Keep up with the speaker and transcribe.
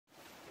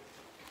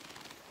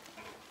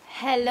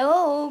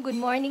Hello, good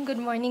morning, good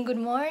morning, good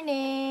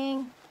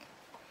morning.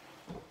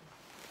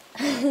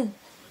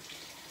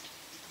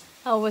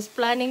 I was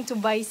planning to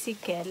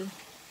bicycle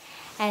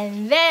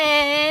and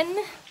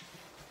then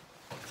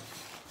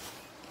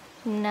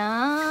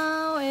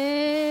now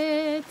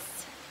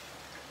it's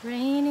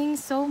raining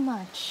so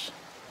much.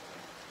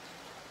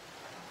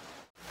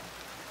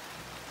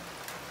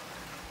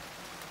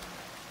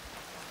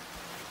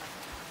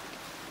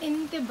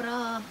 Inte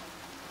bra.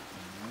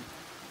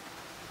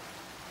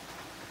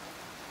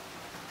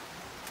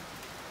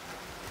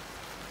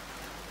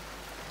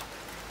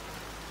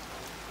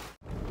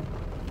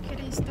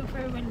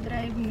 Christopher will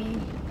drive me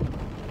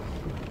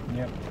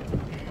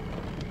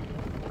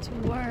to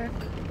work,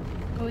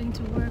 going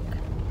to work.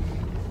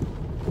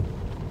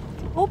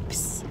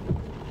 Oops!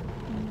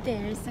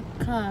 There's a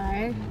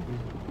car.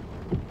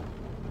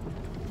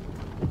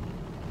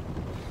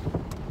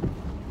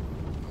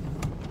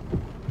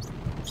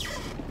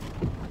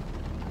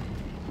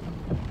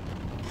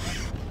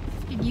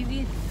 Did you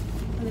eat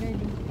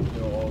already?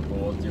 Jag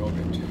åt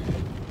yoghurt.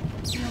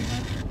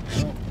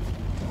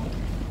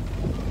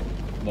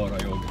 Bara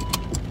yoghurt.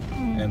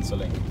 Än så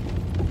länge.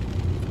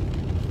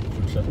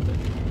 Fortsätter.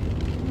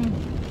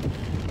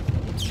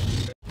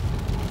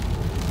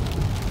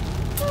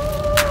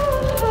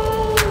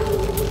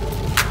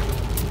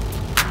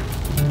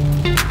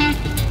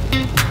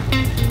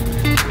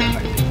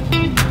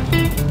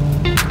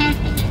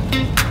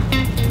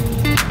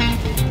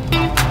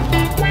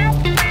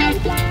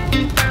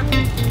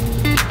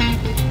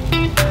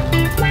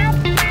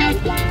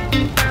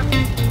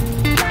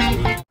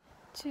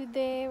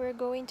 Today we're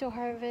going to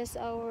harvest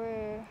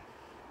our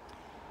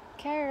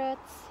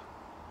carrots.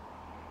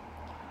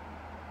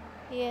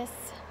 Yes,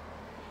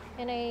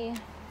 and I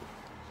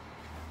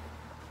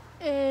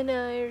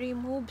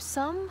remove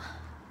some.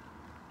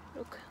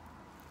 Look,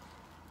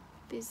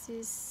 this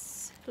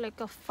is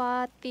like a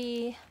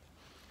fatty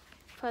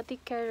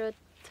carrot.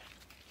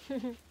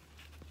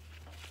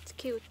 It's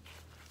cute.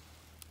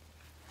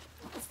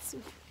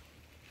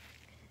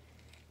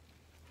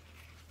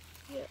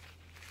 Yeah.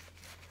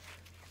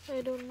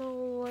 I don't know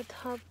what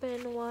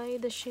happened, why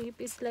the shape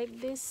is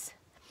like this.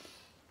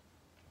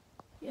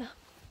 Yeah.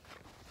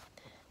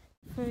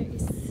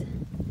 Is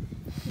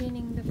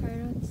cleaning the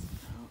carrots.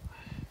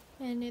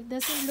 And it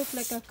doesn't look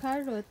like a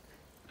carrot.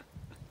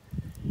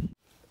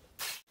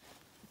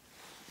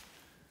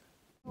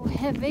 So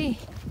heavy.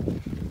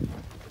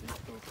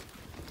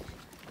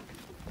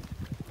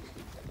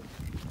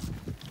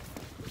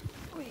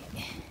 Wait.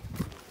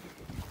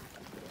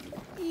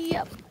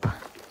 Yep.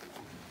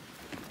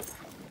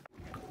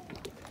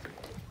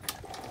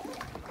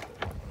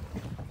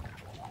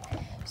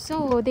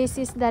 So this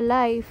is the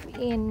life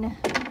in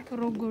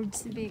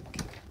Rogordsvik.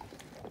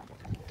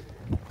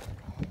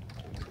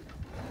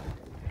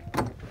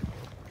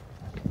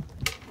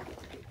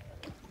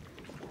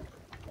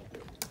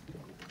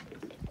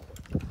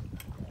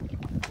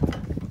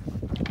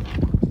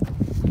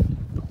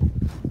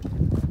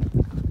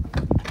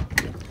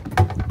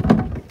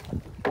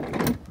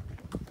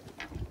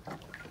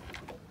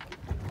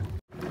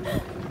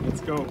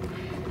 Let's go.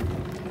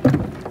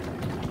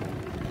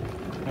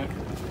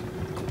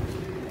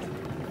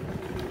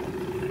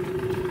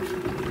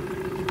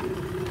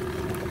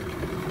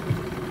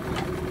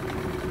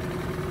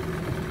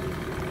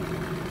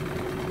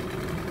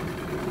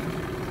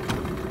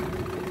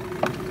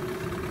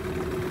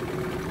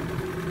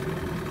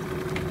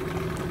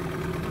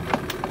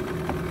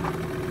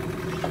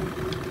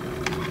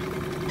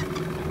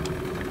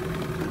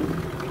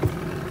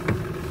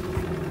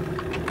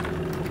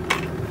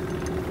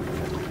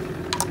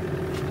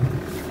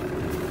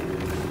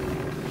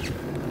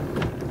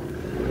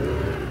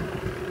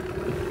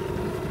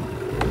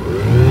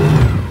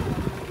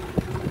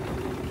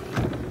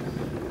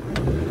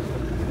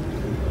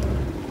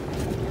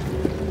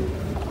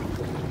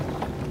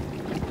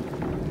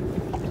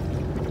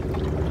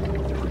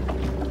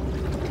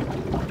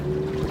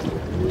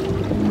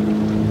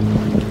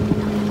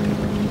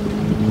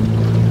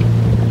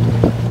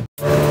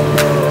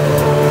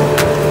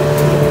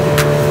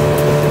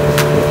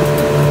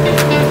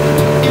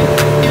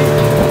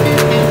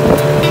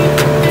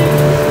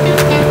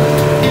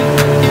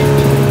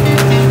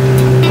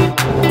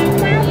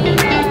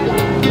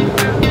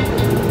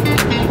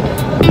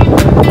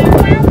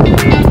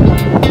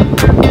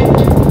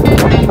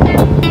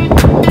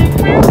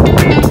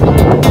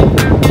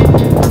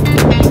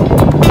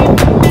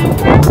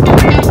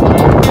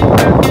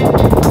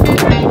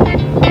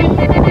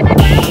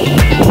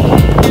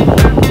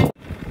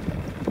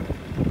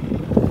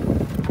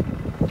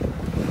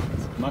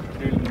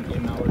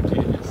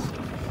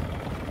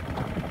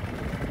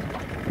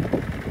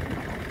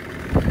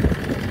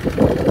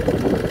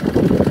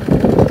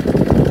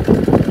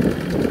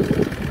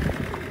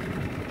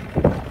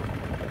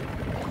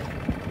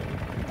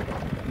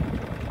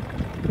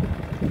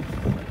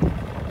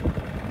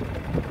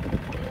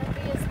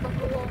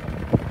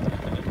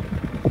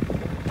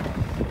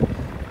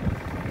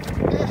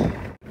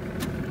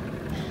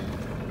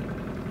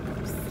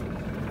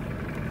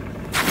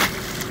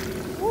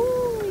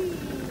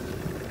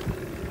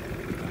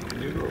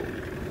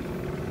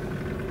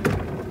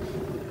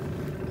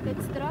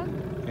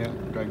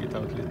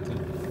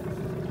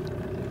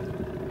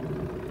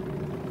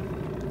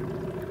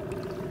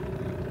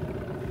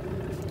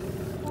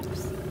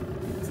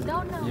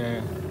 now.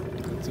 Yeah,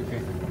 that's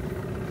okay.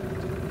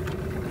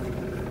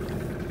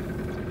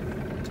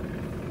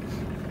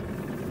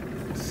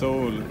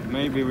 So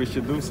maybe we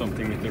should do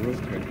something with the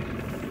root beer.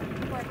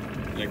 What?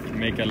 Like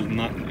make a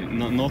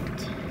knot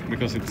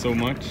because it's so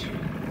much.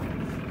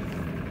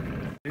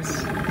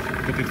 This,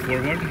 put it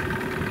forward.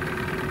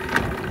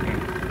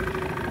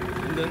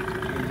 And then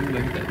do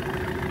like that.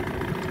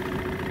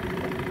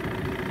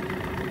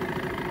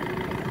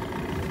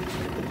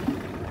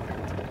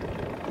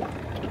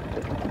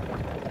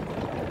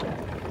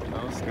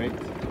 Now straight.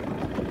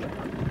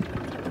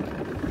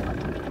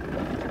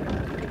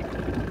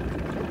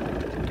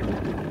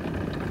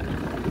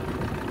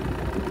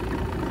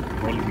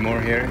 Hold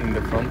more here in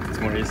the front, it's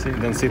more easy.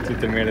 Then sit a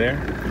little more there.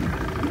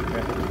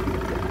 Yeah.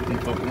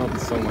 Not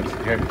so much.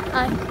 Here.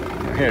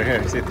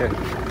 Here, sit here.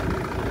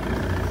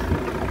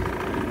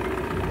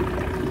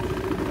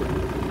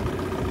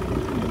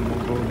 Then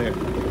go there.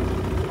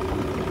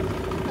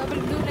 I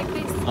will do like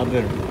this.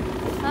 Other.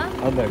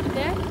 Huh? Other.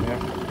 There? Yeah.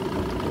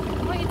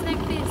 Why it's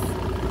like this?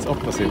 It's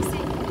opposite. Crazy.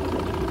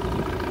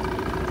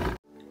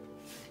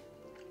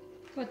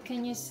 What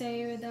can you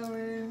say with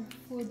our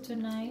food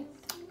tonight?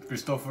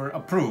 Christopher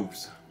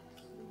approves.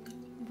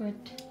 But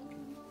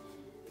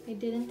we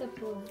didn't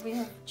approve. We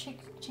have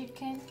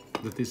chicken,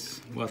 That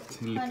is what?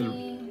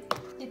 honey,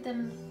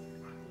 little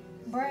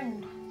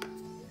burned.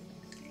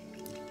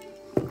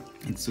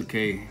 It's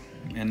okay.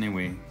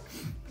 Anyway.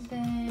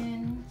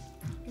 Then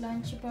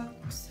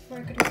lunchbox for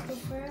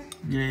Christopher.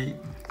 Yay.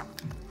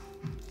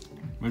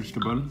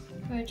 Vegetable.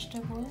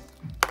 Vegetable.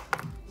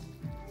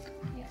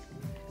 Yeah.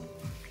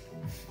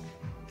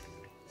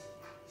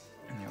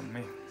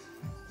 Yummy.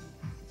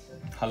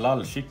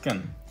 Halal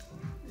chicken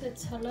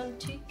That's halal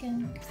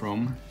chicken.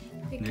 from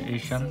We the can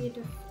Asian. see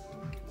the...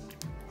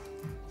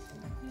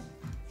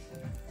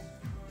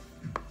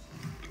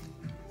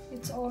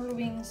 It's all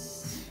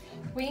wings.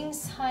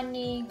 Wings,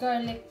 honey,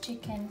 garlic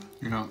chicken.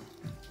 Yeah.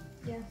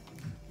 Yeah.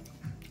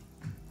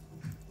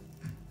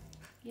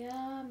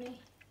 Yummy.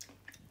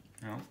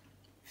 Yeah.